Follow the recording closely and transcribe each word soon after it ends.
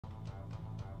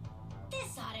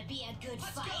ought to be a good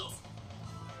fight. Go.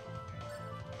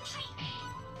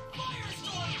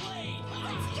 Firestorm Blade!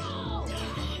 Let's go!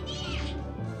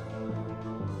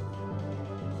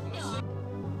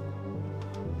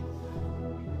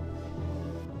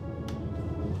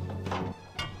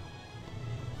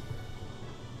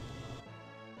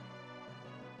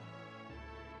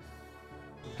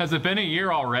 Has it been a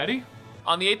year already?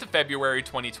 On the 8th of February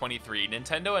 2023,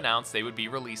 Nintendo announced they would be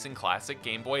releasing classic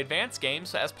Game Boy Advance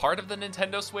games as part of the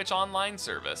Nintendo Switch Online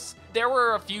service. There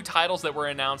were a few titles that were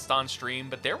announced on stream,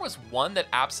 but there was one that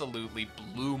absolutely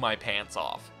blew my pants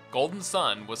off. Golden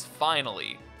Sun was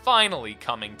finally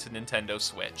coming to Nintendo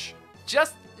Switch.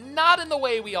 Just not in the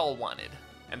way we all wanted.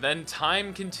 And then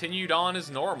time continued on as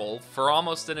normal for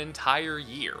almost an entire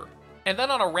year. And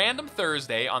then on a random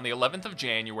Thursday on the 11th of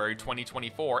January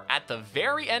 2024, at the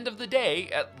very end of the day,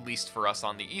 at least for us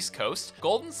on the East Coast,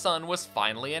 Golden Sun was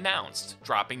finally announced,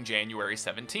 dropping January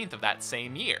 17th of that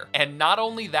same year. And not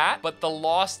only that, but The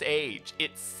Lost Age,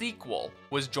 its sequel,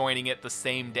 was joining it the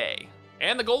same day.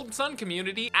 And the Golden Sun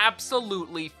community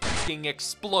absolutely f***ing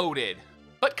exploded.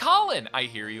 But Colin, I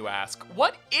hear you ask,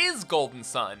 what is Golden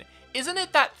Sun? Isn't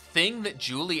it that thing that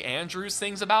Julie Andrews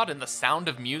sings about in The Sound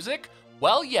of Music?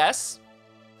 Well, yes,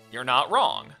 you're not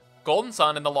wrong. Golden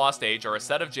Sun and The Lost Age are a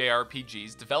set of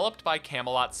JRPGs developed by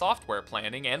Camelot Software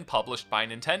Planning and published by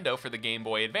Nintendo for the Game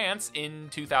Boy Advance in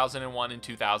 2001 and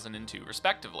 2002,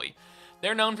 respectively.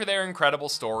 They're known for their incredible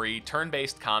story,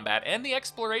 turn-based combat, and the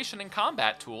exploration and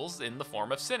combat tools in the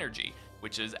form of synergy,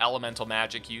 which is elemental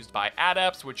magic used by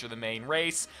adepts, which are the main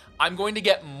race. I'm going to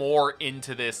get more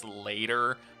into this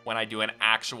later when I do an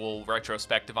actual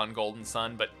retrospective on Golden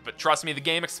Sun, but trust me, the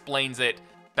game explains it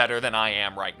better than I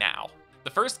am right now.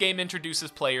 The first game introduces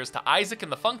players to Isaac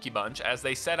and the Funky Bunch as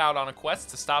they set out on a quest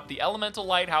to stop the elemental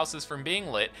lighthouses from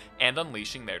being lit and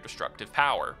unleashing their destructive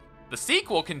power. The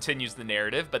sequel continues the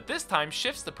narrative, but this time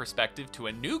shifts the perspective to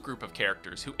a new group of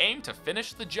characters who aim to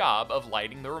finish the job of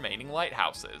lighting the remaining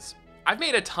lighthouses. I've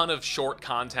made a ton of short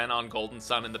content on Golden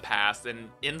Sun in the past, and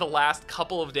in the last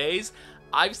couple of days,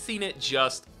 I've seen it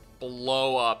just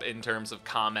blow up in terms of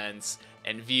comments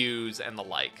and views and the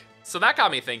like. So that got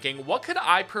me thinking, what could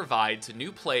I provide to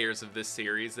new players of this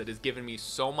series that has given me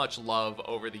so much love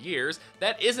over the years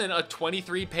that isn't a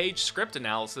 23-page script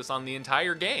analysis on the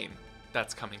entire game?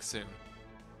 That's coming soon.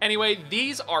 Anyway,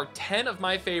 these are 10 of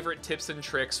my favorite tips and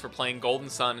tricks for playing Golden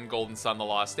Sun and Golden Sun The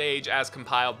Lost Age, as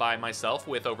compiled by myself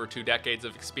with over 2 decades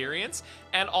of experience,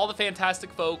 and all the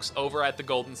fantastic folks over at the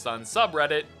Golden Sun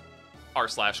subreddit,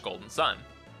 r/Golden Sun.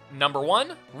 Number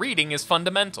 1, reading is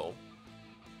fundamental.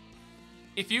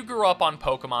 If you grew up on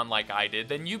Pokemon like I did,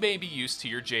 then you may be used to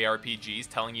your JRPGs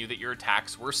telling you that your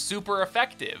attacks were super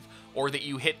effective, or that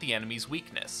you hit the enemy's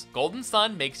weakness. Golden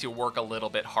Sun makes you work a little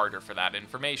bit harder for that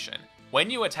information. When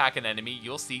you attack an enemy,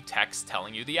 you'll see text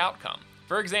telling you the outcome.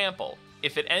 For example,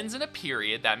 if it ends in a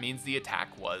period, that means the attack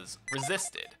was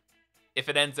resisted. If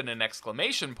it ends in an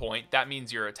exclamation point, that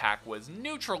means your attack was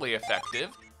neutrally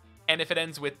effective. And if it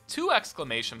ends with 2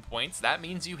 exclamation points, that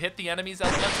means you hit the enemy's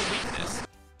elemental weakness.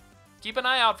 Keep an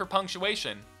eye out for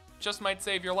punctuation, just might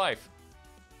save your life.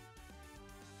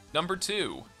 Number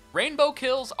 2, rainbow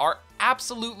kills are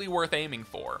absolutely worth aiming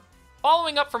for.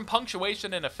 Following up from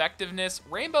punctuation and effectiveness,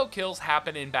 rainbow kills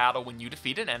happen in battle when you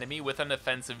defeat an enemy with an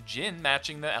offensive Jin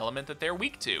matching the element that they're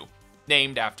weak to,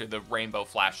 named after the rainbow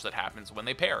flash that happens when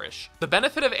they perish. The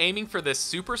benefit of aiming for this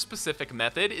super specific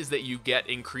method is that you get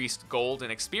increased gold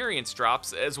and experience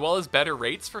drops, as well as better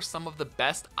rates for some of the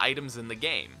best items in the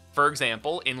game. For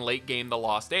example, in late game The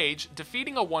Lost Age,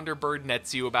 defeating a Wonder Bird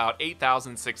nets you about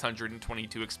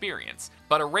 8,622 experience,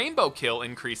 but a rainbow kill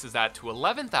increases that to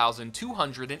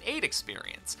 11,208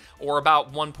 experience, or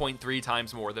about 1.3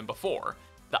 times more than before.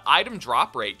 The item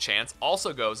drop rate chance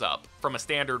also goes up, from a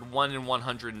standard 1 in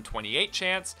 128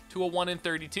 chance to a 1 in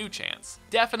 32 chance.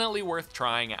 Definitely worth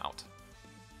trying out.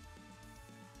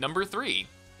 Number 3,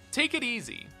 take it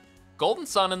easy. Golden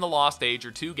Sun and The Lost Age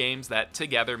are 2 games that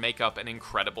together make up an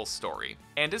incredible story,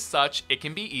 and as such, it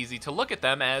can be easy to look at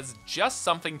them as just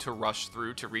something to rush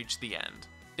through to reach the end.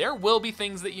 There will be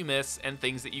things that you miss and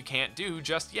things that you can't do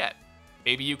just yet.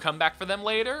 Maybe you come back for them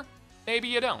later, maybe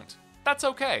you don't. That's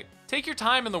okay. Take your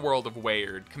time in the world of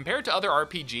Weyard. Compared to other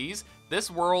RPGs, this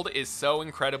world is so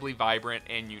incredibly vibrant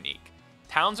and unique.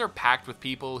 Towns are packed with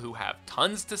people who have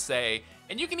tons to say,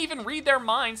 and you can even read their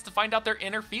minds to find out their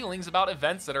inner feelings about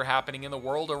events that are happening in the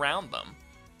world around them.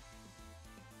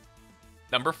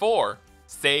 Number 4,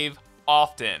 save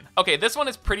often. Okay, this one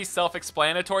is pretty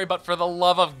self-explanatory, but for the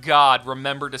love of God,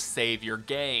 remember to save your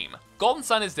game. Golden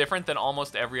Sun is different than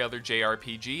almost every other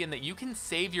JRPG in that you can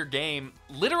save your game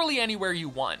literally anywhere you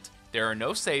want. There are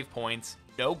no save points,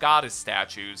 no goddess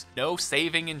statues, no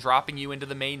saving and dropping you into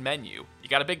the main menu. You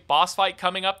got a big boss fight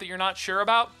coming up that you're not sure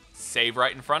about? Save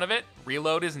right in front of it,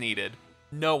 reload is needed.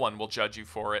 No one will judge you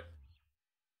for it.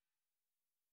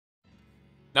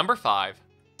 Number 5,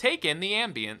 take in the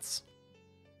ambience.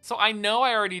 So I know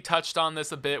I already touched on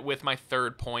this a bit with my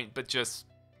third point, but just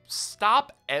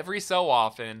stop every so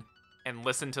often and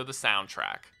listen to the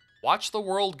soundtrack. Watch the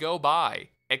world go by.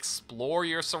 Explore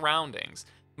your surroundings.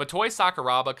 Motoi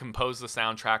Sakuraba composed the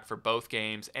soundtrack for both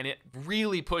games, and it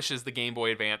really pushes the Game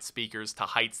Boy Advance speakers to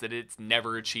heights that it's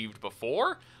never achieved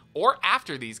before, or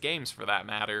after these games for that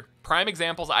matter. Prime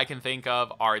examples I can think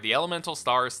of are the Elemental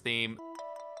Stars theme,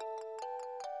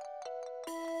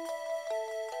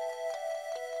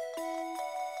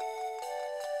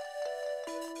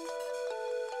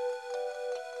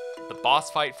 the boss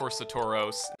fight for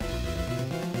Satoros,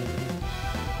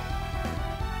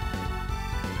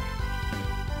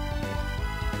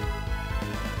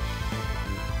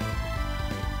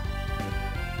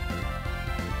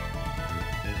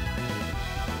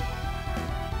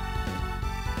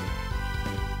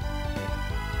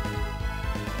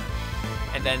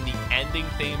 and then the ending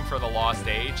theme for The Lost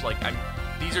Age.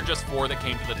 These are just 4 that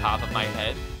came to the top of my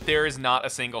head. There is not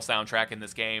a single soundtrack in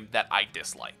this game that I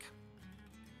dislike.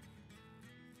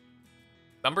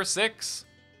 Number 6,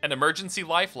 an emergency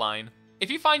lifeline.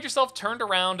 If you find yourself turned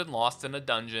around and lost in a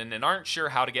dungeon and aren't sure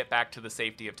how to get back to the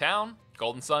safety of town,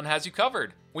 Golden Sun has you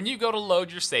covered. When you go to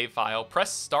load your save file,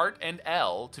 press Start and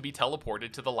L to be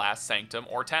teleported to the last sanctum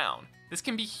or town. This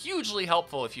can be hugely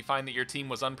helpful if you find that your team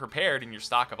was unprepared and your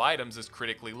stock of items is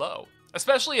critically low.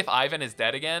 Especially if Ivan is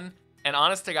dead again, and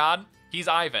honest to God, he's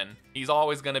Ivan. He's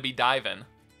always gonna be diving.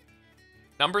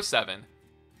 Number 7,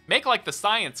 make like the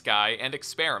science guy and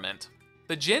experiment.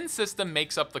 The Djinn system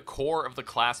makes up the core of the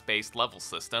class-based level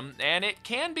system, and it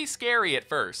can be scary at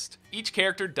first. Each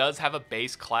character does have a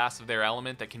base class of their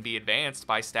element that can be advanced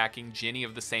by stacking Djinni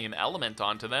of the same element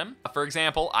onto them. For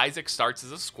example, Isaac starts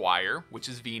as a Squire, which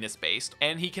is Venus-based,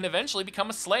 and he can eventually become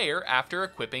a Slayer after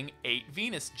equipping 8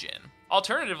 Venus Djinn.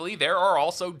 Alternatively, there are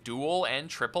also dual and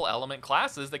triple element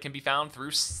classes that can be found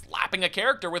through slapping a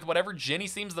character with whatever Djinni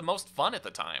seems the most fun at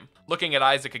the time. Looking at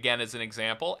Isaac again as an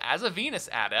example, as a Venus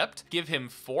adept, give him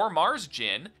 4 Mars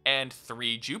Djinn and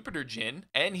 3 Jupiter Djinn,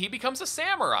 and he becomes a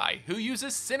samurai who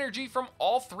uses synergy from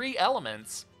all 3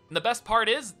 elements. And the best part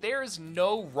is, there is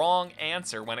no wrong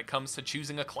answer when it comes to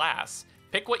choosing a class.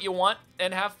 Pick what you want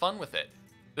and have fun with it.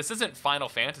 This isn't Final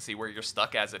Fantasy where you're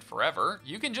stuck as it forever.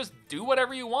 You can just do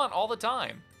whatever you want all the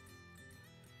time.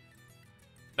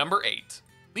 Number 8,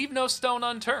 leave no stone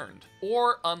unturned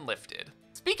or unlifted.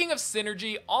 Speaking of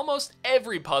synergy, almost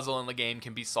every puzzle in the game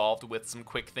can be solved with some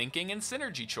quick thinking and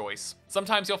synergy choice.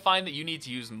 Sometimes you'll find that you need to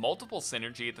use multiple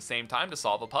synergy at the same time to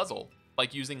solve a puzzle,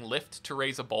 like using lift to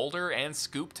raise a boulder and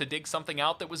scoop to dig something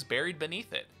out that was buried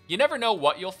beneath it. You never know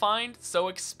what you'll find, so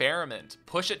experiment,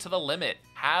 push it to the limit,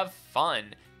 have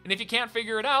fun. And if you can't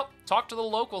figure it out, talk to the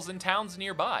locals in towns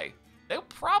nearby. They'll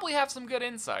probably have some good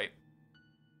insight.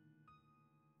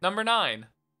 Number 9,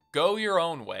 go your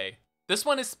own way. This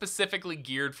one is specifically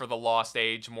geared for the Lost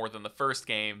Age more than the first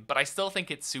game, but I still think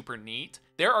it's super neat.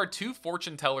 There are 2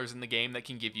 fortune tellers in the game that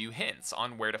can give you hints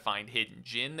on where to find hidden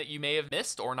Djinn that you may have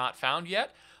missed or not found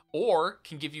yet, or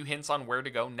can give you hints on where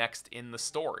to go next in the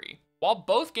story. While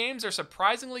both games are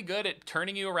surprisingly good at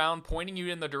turning you around, pointing you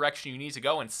in the direction you need to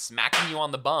go, and smacking you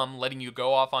on the bum, letting you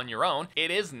go off on your own, it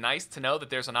is nice to know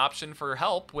that there's an option for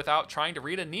help without trying to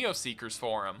read a Neoseekers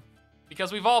forum.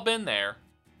 Because we've all been there,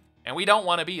 and we don't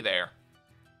want to be there.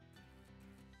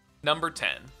 Number 10,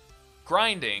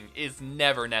 grinding is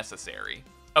never necessary.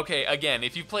 Okay, again,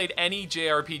 if you've played any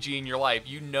JRPG in your life,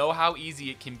 you know how easy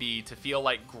it can be to feel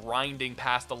like grinding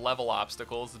past a level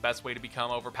obstacle is the best way to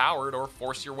become overpowered or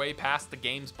force your way past the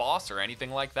game's boss or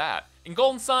anything like that. In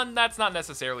Golden Sun, that's not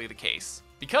necessarily the case.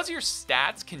 Because your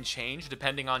stats can change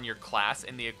depending on your class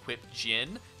and the equipped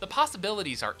Djinn, the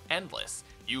possibilities are endless.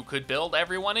 You could build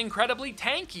everyone incredibly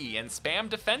tanky and spam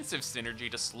defensive synergy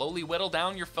to slowly whittle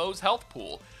down your foe's health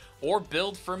pool, or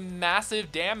build for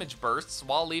massive damage bursts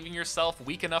while leaving yourself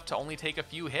weak enough to only take a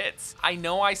few hits. I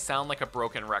know I sound like a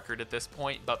broken record at this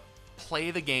point, but play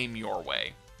the game your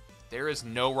way. There is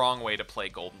no wrong way to play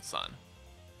Golden Sun.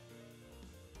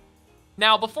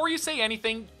 Now, before you say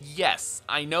anything, yes,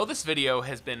 I know this video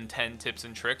has been 10 tips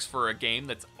and tricks for a game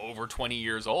that's over 20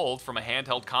 years old from a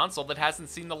handheld console that hasn't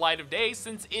seen the light of day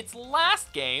since its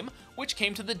last game, which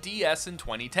came to the DS in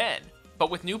 2010. But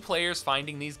with new players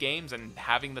finding these games and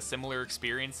having the similar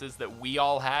experiences that we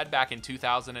all had back in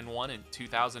 2001 and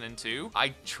 2002,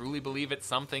 I truly believe it's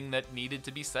something that needed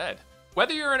to be said.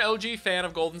 Whether you're an OG fan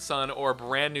of Golden Sun or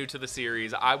brand new to the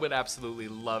series, I would absolutely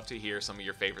love to hear some of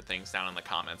your favorite things down in the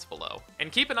comments below.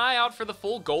 And keep an eye out for the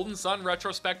full Golden Sun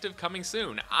retrospective coming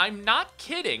soon. I'm not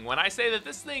kidding when I say that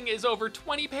this thing is over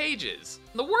 20 pages.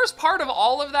 The worst part of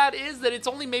all of that is that it's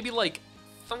only maybe like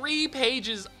 3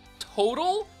 pages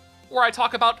total where I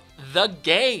talk about the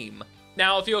game.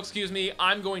 Now, if you'll excuse me,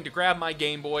 I'm going to grab my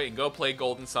Game Boy and go play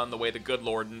Golden Sun the way the good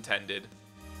Lord intended.